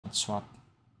Let's swap.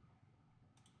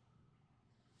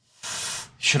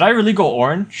 Should I really go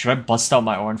Ornn? Should I bust out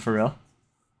my Ornn for real?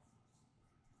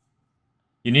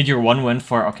 You need your 1 win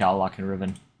for... Okay, I'll lock in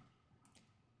Riven.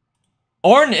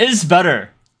 Ornn is better,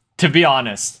 to be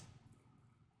honest.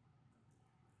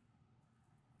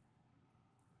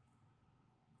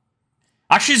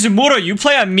 Actually, Zumuro, you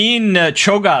play a mean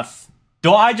Cho'Gath.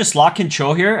 Don't I just lock in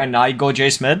Cho here and I go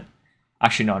Jace mid?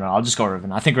 Actually, no, I'll just go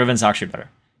Riven. I think Riven's actually better.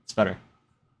 It's better.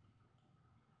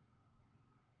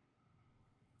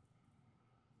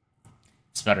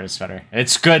 It's better, it's better.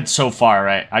 It's good so far,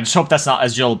 right? I just hope that's not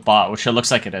Ezeal bot, which it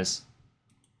looks like it is.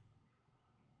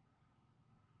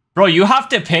 Bro, you have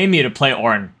to pay me to play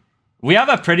Ornn. We have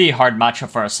a pretty hard matchup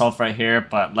for ourselves right here,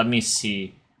 but let me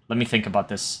see. Let me think about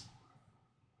this.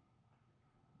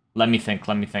 Let me think.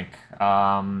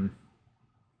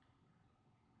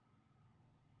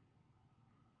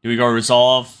 Do we go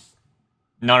Resolve?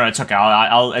 No, it's okay.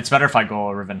 I'll it's better if I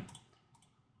go Riven.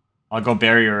 I'll go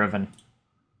Barry or Riven.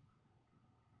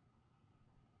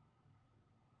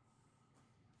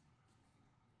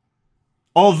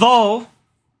 Although,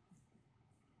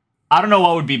 I don't know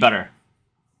what would be better.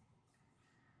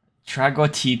 Should I go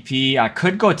TP? I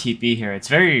could go TP here.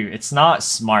 It's not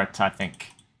smart, I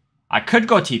think. I could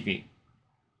go TP.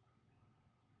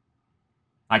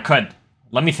 I could.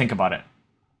 Let me think about it.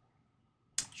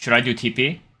 Should I do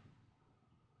TP?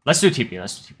 Let's do TP,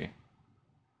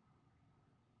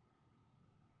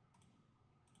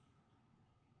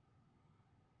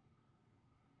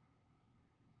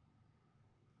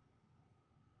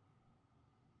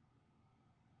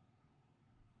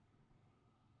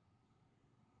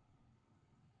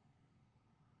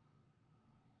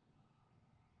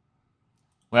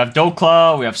 We have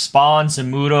Dokla, we have Spawn,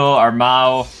 Zamuro,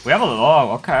 Armao. We have a...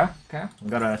 Oh, okay. We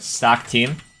got a stacked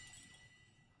team.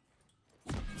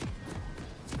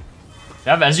 They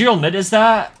have Ezeal mid, is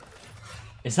that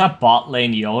bot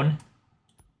lane Yone?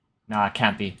 Nah, it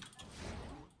can't be.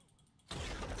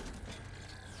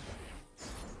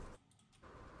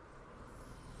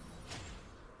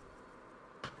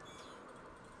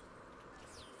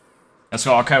 Let's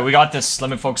go, okay, we got this. Let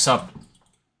me focus up.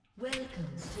 Welcome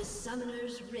to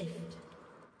Summoner's Rift.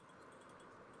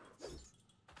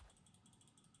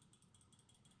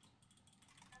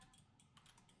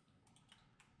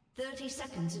 "30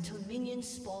 seconds until minions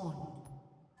spawn."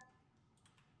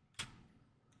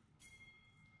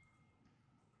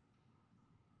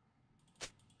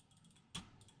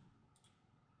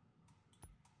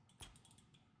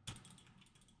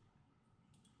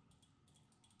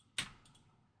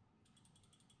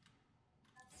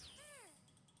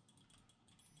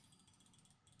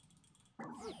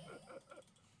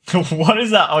 What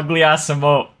is that ugly ass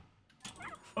emote?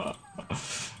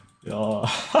 Yo.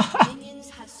 Minions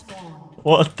have spawned.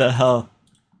 What the hell?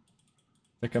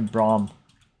 Like a Braum.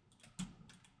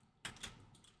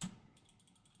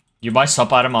 You buy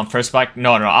sub item on first back?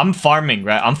 No, I'm farming,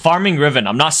 right? I'm farming Riven.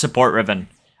 I'm not support Riven.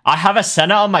 I have a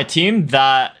Senna on my team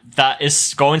that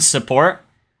is going support.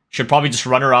 Should probably just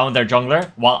run around with their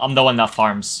jungler while I'm the one that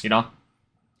farms, you know?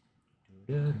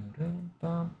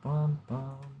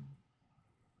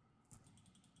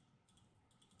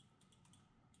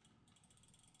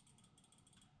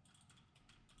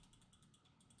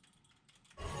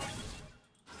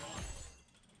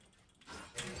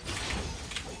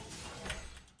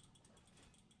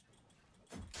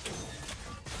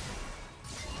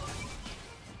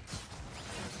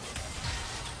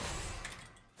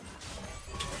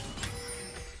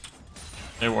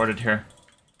 They warded here.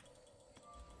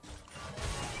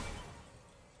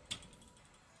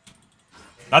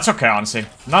 That's okay, honestly.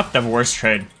 Not the worst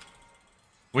trade.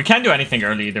 We can't do anything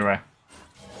early either way.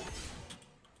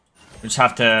 We just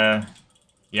have to...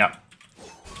 Yep.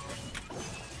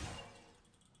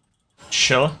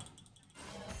 Chill.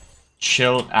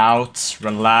 Chill out.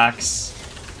 Relax.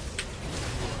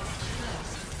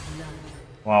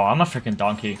 Wow, I'm a freaking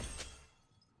donkey.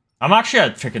 I'm actually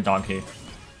a freaking donkey.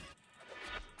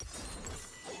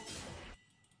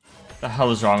 What the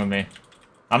hell is wrong with me?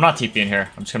 I'm not TPing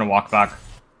here. I'm just gonna walk back.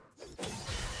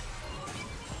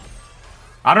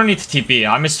 I don't need to TP.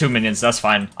 I missed 2 minions. That's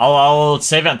fine. I'll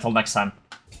save it until next time.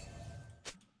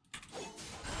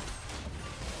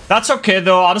 That's okay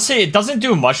though. Honestly, it doesn't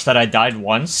do much that I died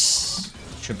once.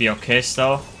 Should be okay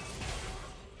still.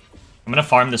 I'm gonna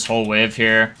farm this whole wave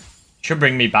here. Should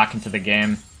bring me back into the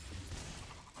game.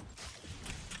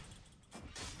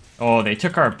 Oh, they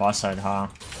took our boss side, huh?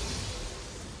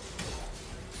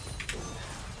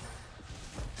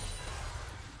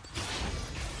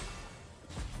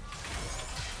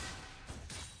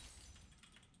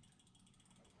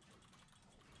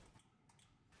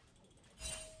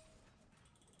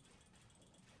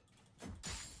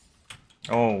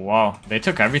 Oh, wow. They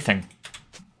took everything.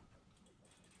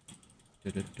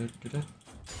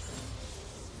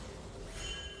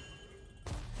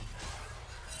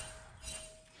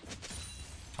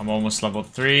 I'm almost level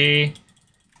 3.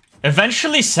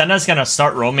 Eventually, Senna's gonna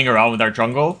start roaming around with our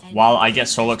jungle while I get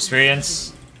solo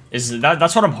experience.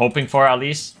 That's what I'm hoping for, at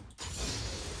least.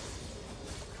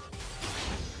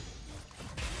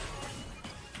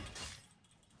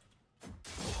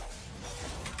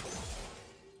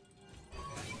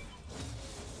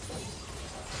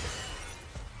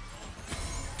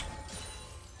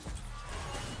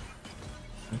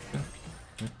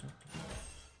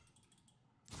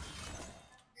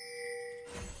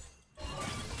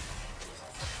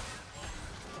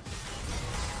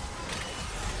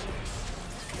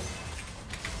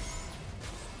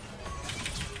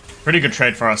 Pretty good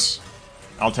trade for us.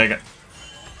 I'll take it.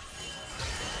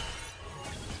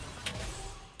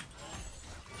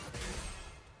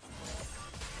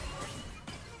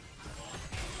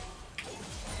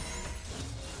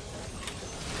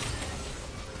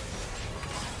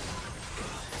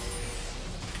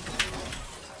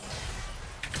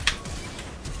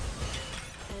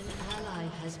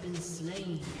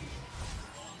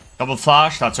 Double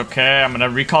flash, that's okay. I'm gonna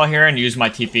recall here and use my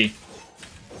TP.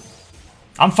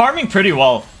 I'm farming pretty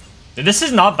well. This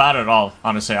is not bad at all,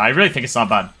 honestly. I really think it's not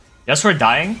bad. Yes, we're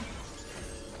dying.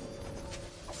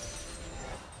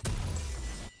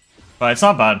 But it's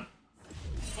not bad.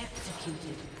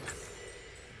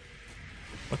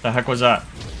 What the heck was that?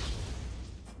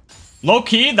 Low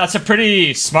key, that's a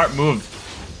pretty smart move.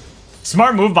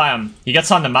 Smart move by him. He gets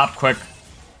on the map quick.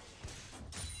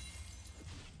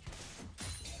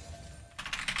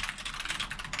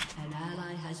 An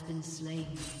ally has been slain.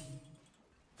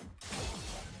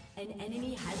 An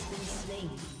enemy has been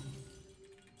slain.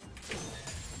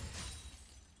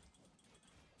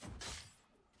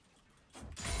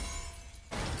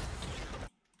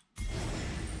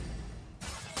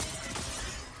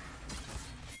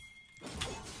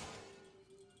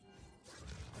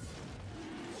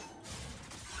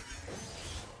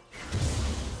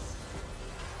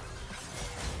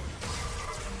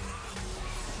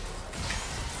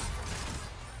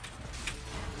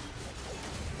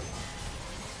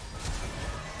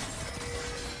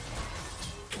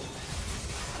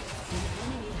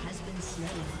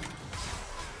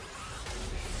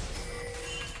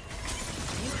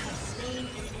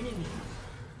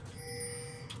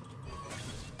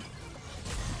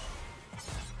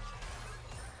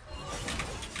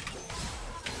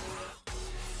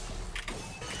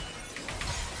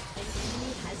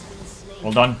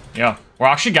 Well done. Yeah. We're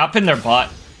actually gapping their bot.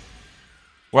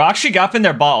 We're actually gapping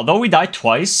their bot. Although we died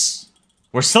twice,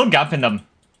 we're still gapping them.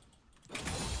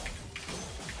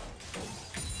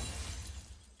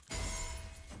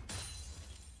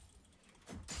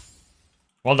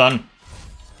 Well done.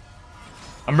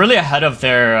 I'm really ahead of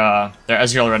their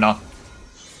Ezeal right now.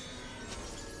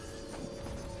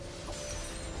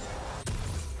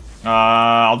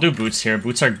 I'll do boots here.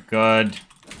 Boots are good.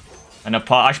 And I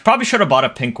probably should have bought a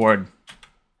pink ward.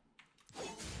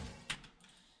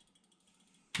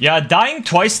 Yeah, dying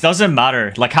twice doesn't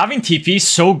matter. Like, having TP is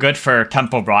so good for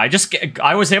tempo, bro.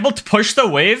 I was able to push the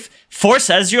wave, force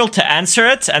Ezeal to answer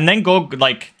it, and then go,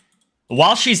 like,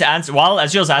 while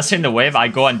Ezeal's answering the wave, I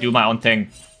go and do my own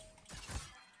thing.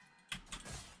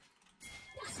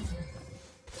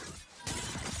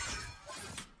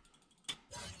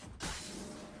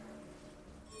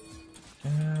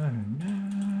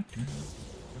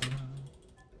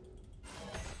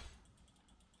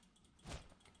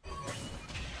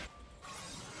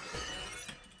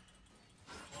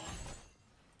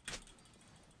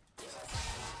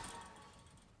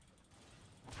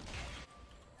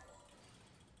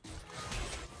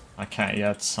 I can't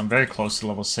yet. I'm very close to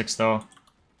level 6 though.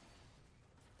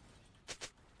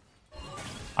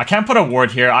 I can't put a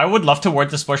ward here. I would love to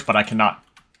ward this bush, but I cannot.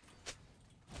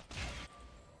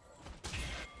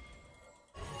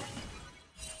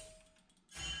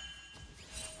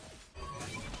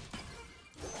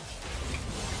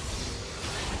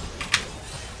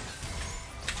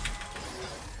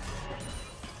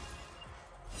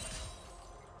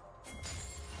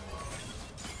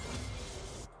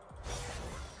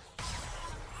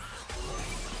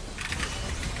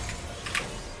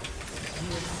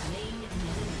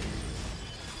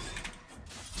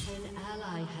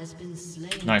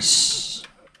 Nice.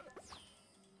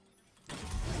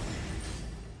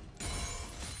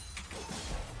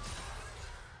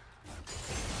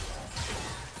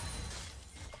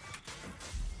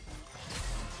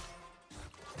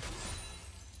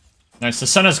 Nice, the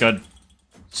Sun is good.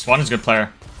 Swan is a good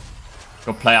player.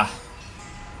 Go player.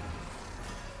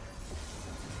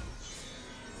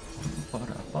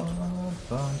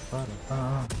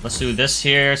 Let's do this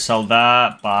here, sell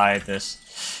that, buy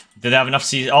this. Do they have enough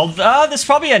seasons? There's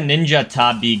probably a Ninja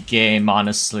Tabi game,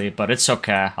 honestly, but it's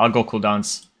okay. I'll go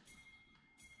cooldowns.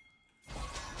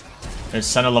 There's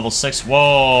Senna level 6.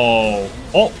 Whoa!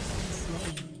 Oh!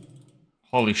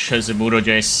 Holy shit, Zamuro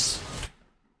Jace.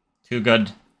 Too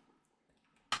good.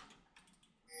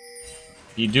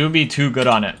 You do be too good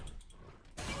on it.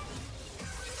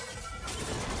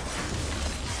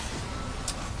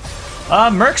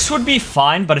 Mercs would be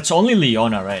fine, but it's only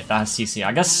Leona, right? That has CC.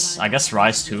 I guess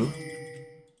Ryze too.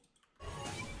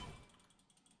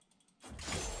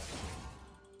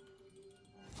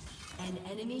 An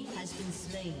enemy has been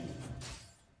slain.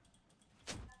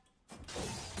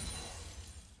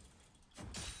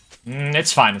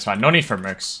 It's fine, it's fine. No need for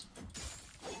Mercs.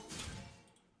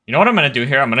 You know what I'm gonna do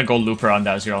here? I'm gonna go loop around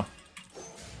Ezeal.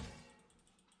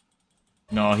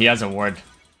 No, he has a ward.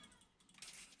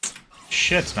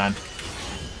 Shit, man.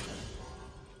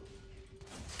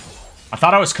 I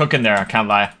thought I was cooking there, I can't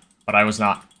lie. But I was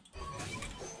not.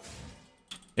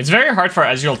 It's very hard for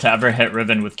Ezeal to ever hit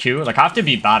Riven with Q. Like, I have to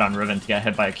be bad on Riven to get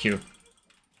hit by a Q.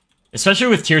 Especially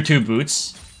with tier 2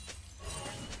 boots.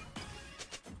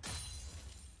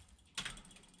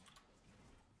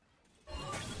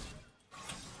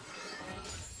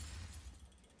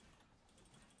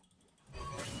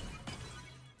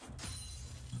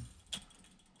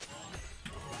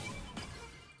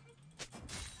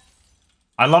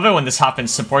 I love it when this happens.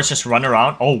 Supports just run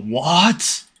around. Oh,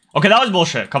 what? Okay, that was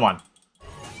bullshit. Come on.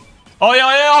 Oh,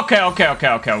 yeah,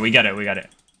 okay. We get it.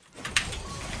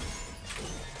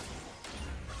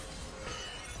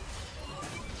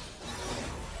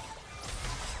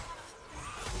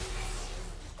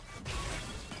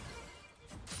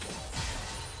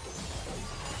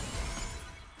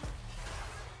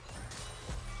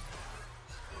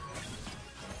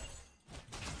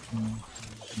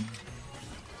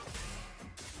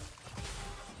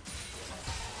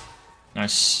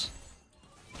 Nice.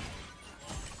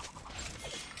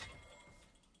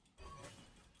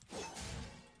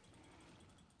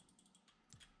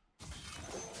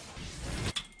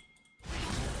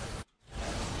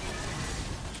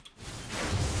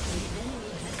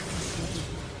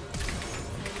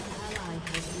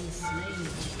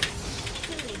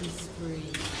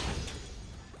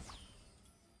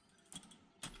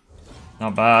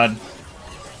 Not bad.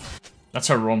 That's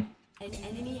our roam. An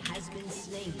enemy has been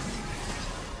slain.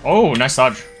 Oh, nice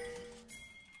dodge.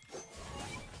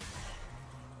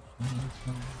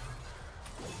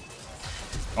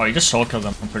 Oh, he just soul killed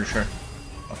him, I'm pretty sure.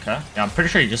 Okay. Yeah, I'm pretty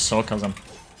sure he just soul kills him.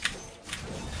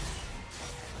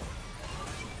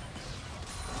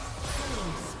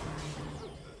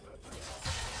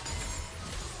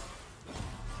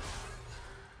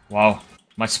 Wow.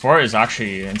 My support is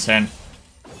actually insane.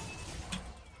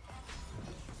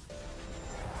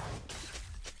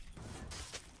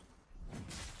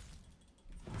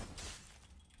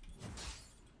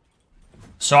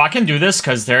 So I can do this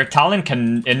because their talent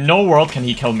can... In no world can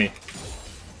he kill me.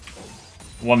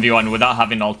 1v1 without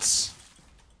having ults.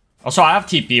 Also, I have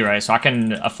TP, right? So I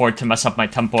can afford to mess up my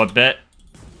tempo a bit.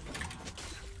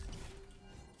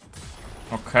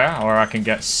 Okay, or I can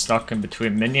get stuck in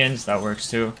between minions. That works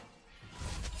too.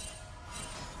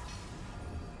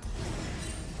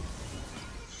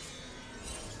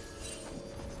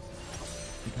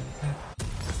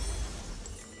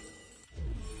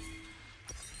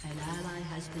 An ally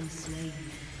has been slain.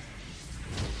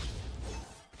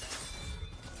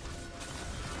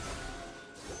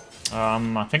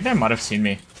 I think they might have seen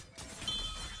me.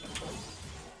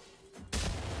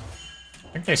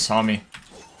 I think they saw me.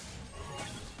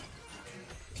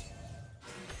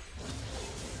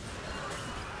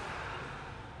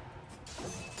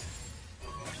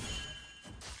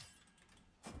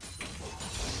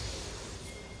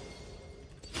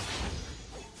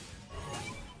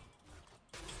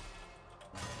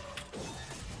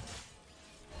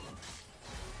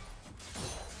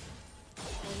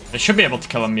 They should be able to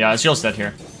kill him. Yeah, Ezeal's dead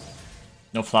here.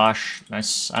 No flash.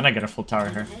 Nice. And I get a full tower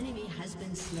here. An enemy has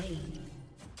been slain.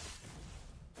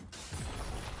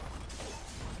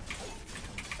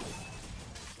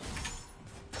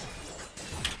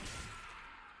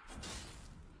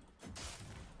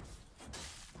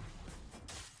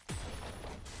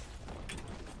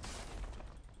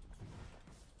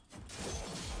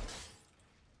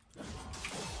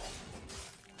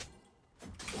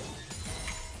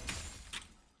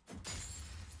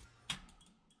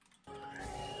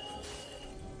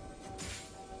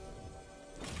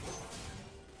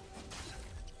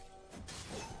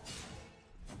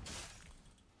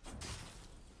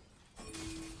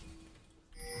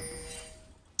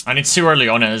 I need to see where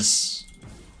Leona is.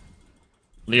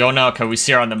 Leona, okay, we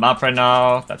see her on the map right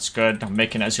now. That's good. I'm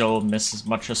making Ezeal miss as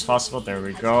much as possible. There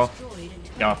we go.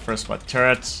 Got first blood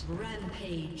turret.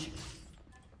 Rampage.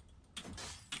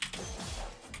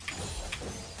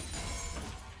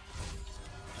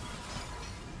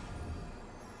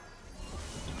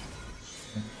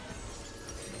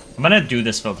 I'm gonna do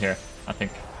this build here, I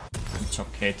think. It's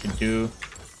okay to do.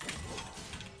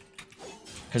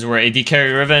 Because we're AD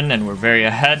carry Riven and we're very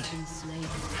ahead.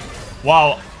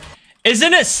 Wow.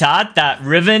 Isn't it sad that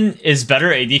Riven is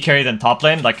better AD carry than top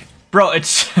lane? Like, bro,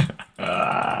 it's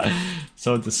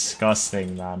so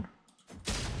disgusting, man.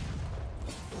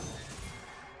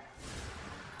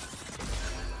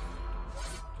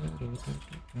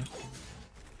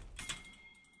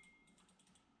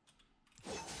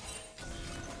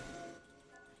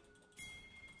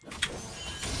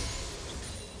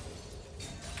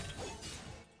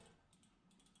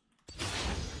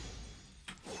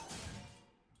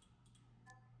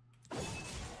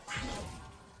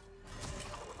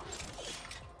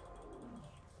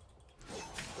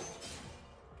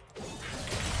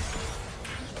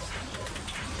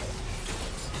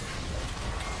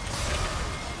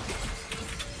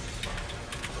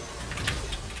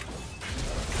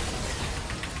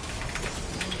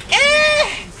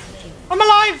 I'm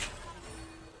alive!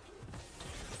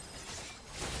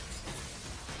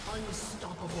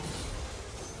 Unstoppable.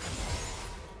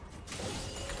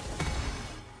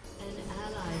 An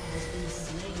ally has been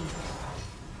slain.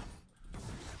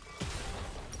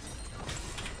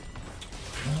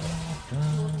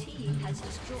 Your team has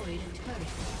destroyed a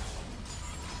turret.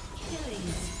 Killing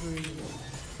spree.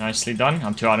 Nicely done.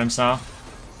 I'm 2 items now.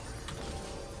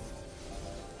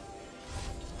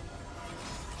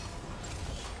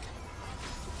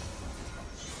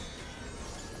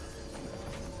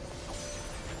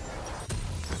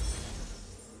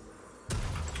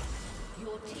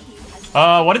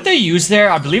 What did they use there?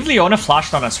 I believe Leona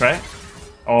flashed on us, right?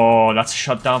 Oh, that's a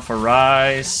shutdown for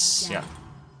Rise. Yeah.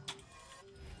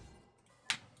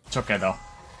 It's okay, though.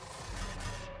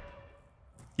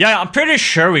 Yeah, I'm pretty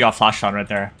sure we got flashed on right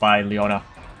there by Leona.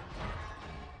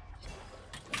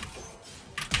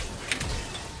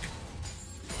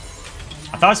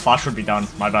 I thought his flash would be down.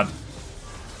 My bad.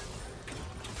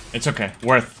 It's okay.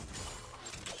 Worth.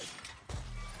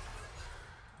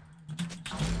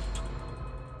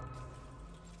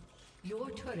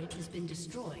 Your turret has been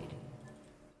destroyed.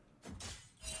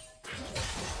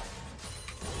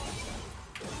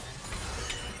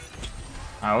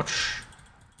 Ouch.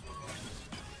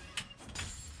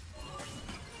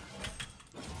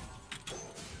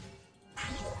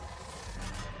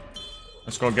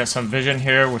 Let's go get some vision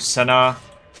here with Senna.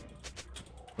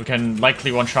 We can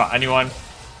likely one-shot anyone.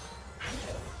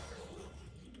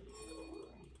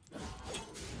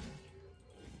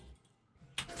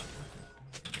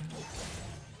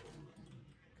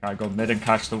 Gotta go mid and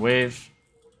catch the wave.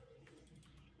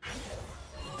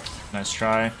 Nice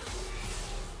try.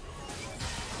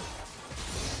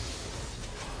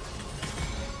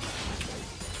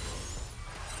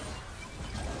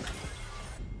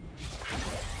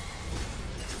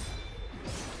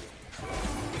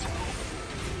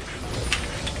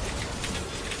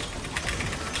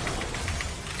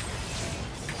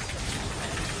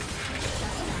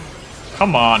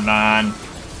 Come on, man.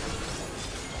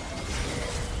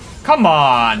 Come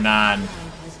on, man.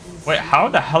 Wait, how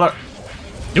the hell are...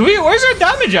 Where's our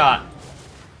damage at?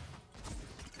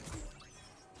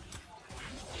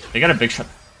 They got a big shot.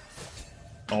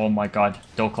 Oh my god.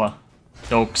 Dokla.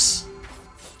 Dokes.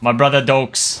 My brother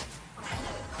Dokes.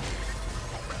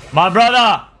 My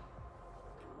brother!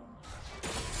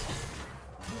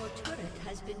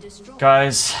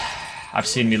 Guys, I've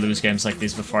seen me lose games like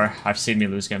these before.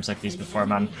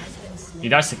 Man. He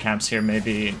dies to camps here,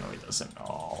 maybe. No, he doesn't.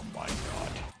 Oh my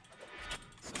god.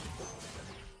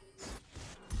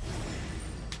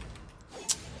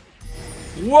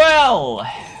 Well.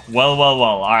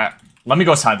 Alright. Let me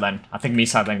go sideline. I think me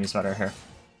sideline is better here.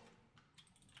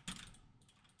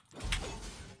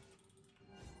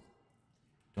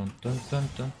 Dun, dun, dun,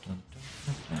 dun, dun, dun,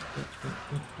 dun, dun,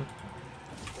 dun, dun.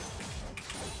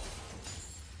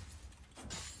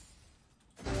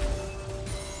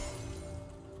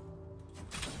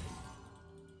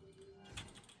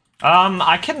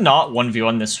 I cannot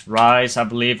 1v1 this Rise, I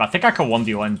believe. I think I can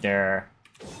 1v1 there.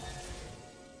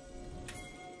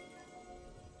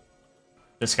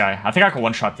 This guy. I think I can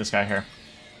one-shot this guy here.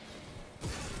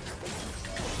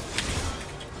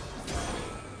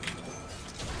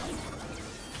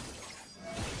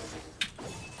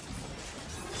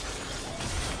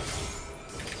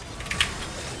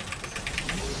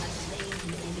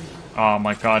 Oh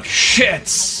my god. Shit!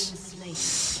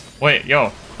 Wait,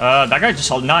 yo. That guy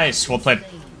just all nice. Well played.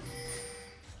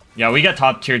 Yeah, we get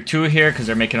top tier 2 here because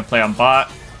they're making a play on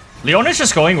bot. Leona's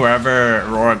just going wherever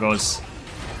Aurora goes.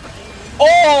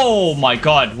 Oh my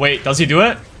god. Wait, does he do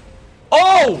it?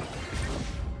 Oh!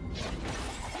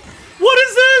 What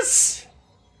is this?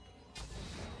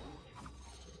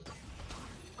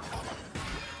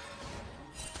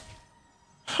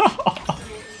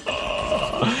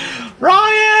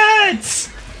 Riots!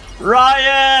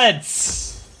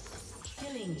 Riots!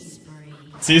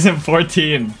 Season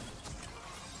 14.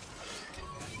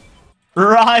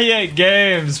 Riot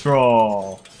games,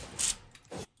 bro.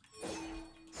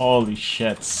 Holy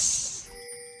shits.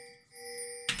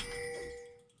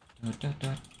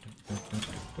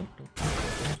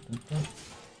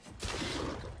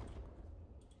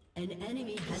 An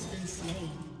enemy has been slain.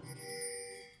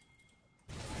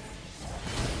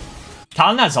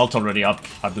 Talon has ult already up,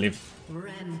 I believe.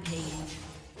 Rampage.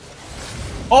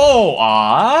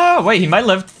 Oh, wait, he might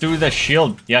live through the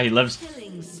shield. Yeah, he lives.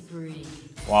 Killing spree.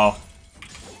 Wow.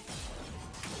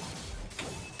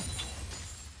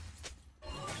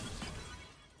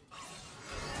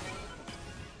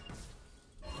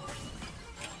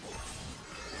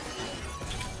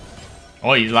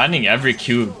 Oh, he's landing every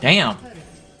Q. Damn.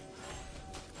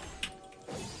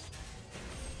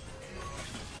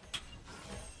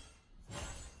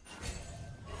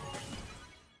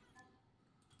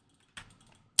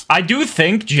 I do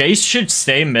think Jace should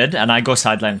stay mid and I go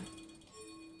sideline.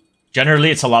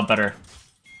 Generally, it's a lot better.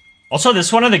 Also, this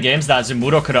is one of the games that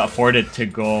Zemuro could have afforded to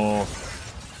go...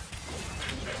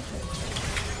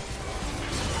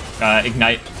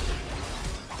 Ignite.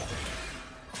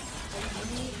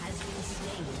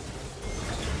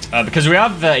 Because we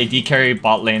have a AD carry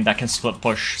bot lane that can split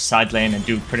push side lane and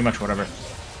do pretty much whatever.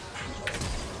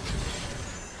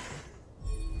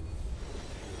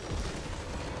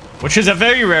 Which is a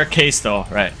very rare case though,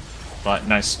 right? But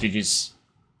nice, GG's.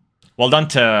 Well done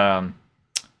to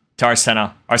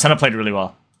Arsena. Arsena played really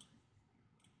well.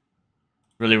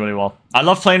 Really, really well. I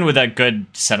love playing with a good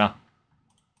Senna.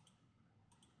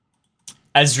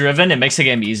 As Riven, it makes the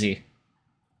game easy.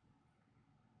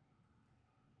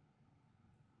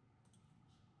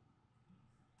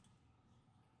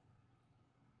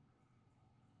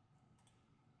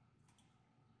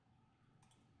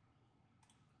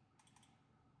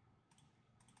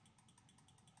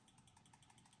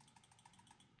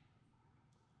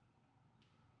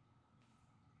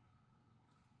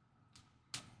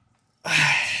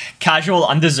 Casual,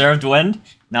 undeserved win?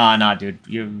 Nah, dude.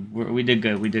 We did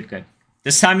good. We did good.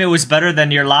 This time it was better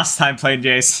than your last time playing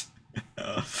Jace.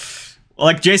 Well,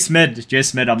 like Jace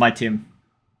mid on my team.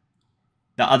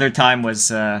 The other time was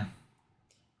it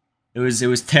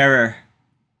was terror.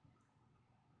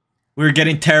 We were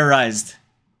getting terrorized.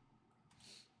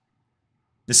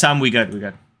 This time we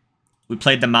good. We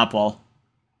played the map well.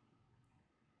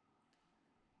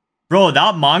 Bro,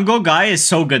 that Mongo guy is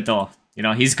so good though. You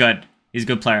know, he's good. He's a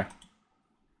good player.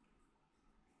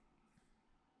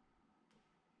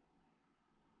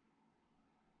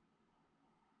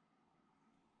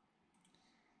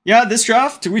 Yeah, this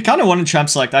draft, we kind of won in Champ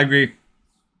Select, I agree.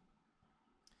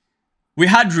 We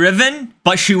had Riven,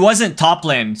 but she wasn't top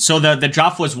lane, so the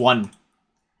draft was won.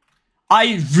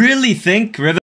 I really think Riven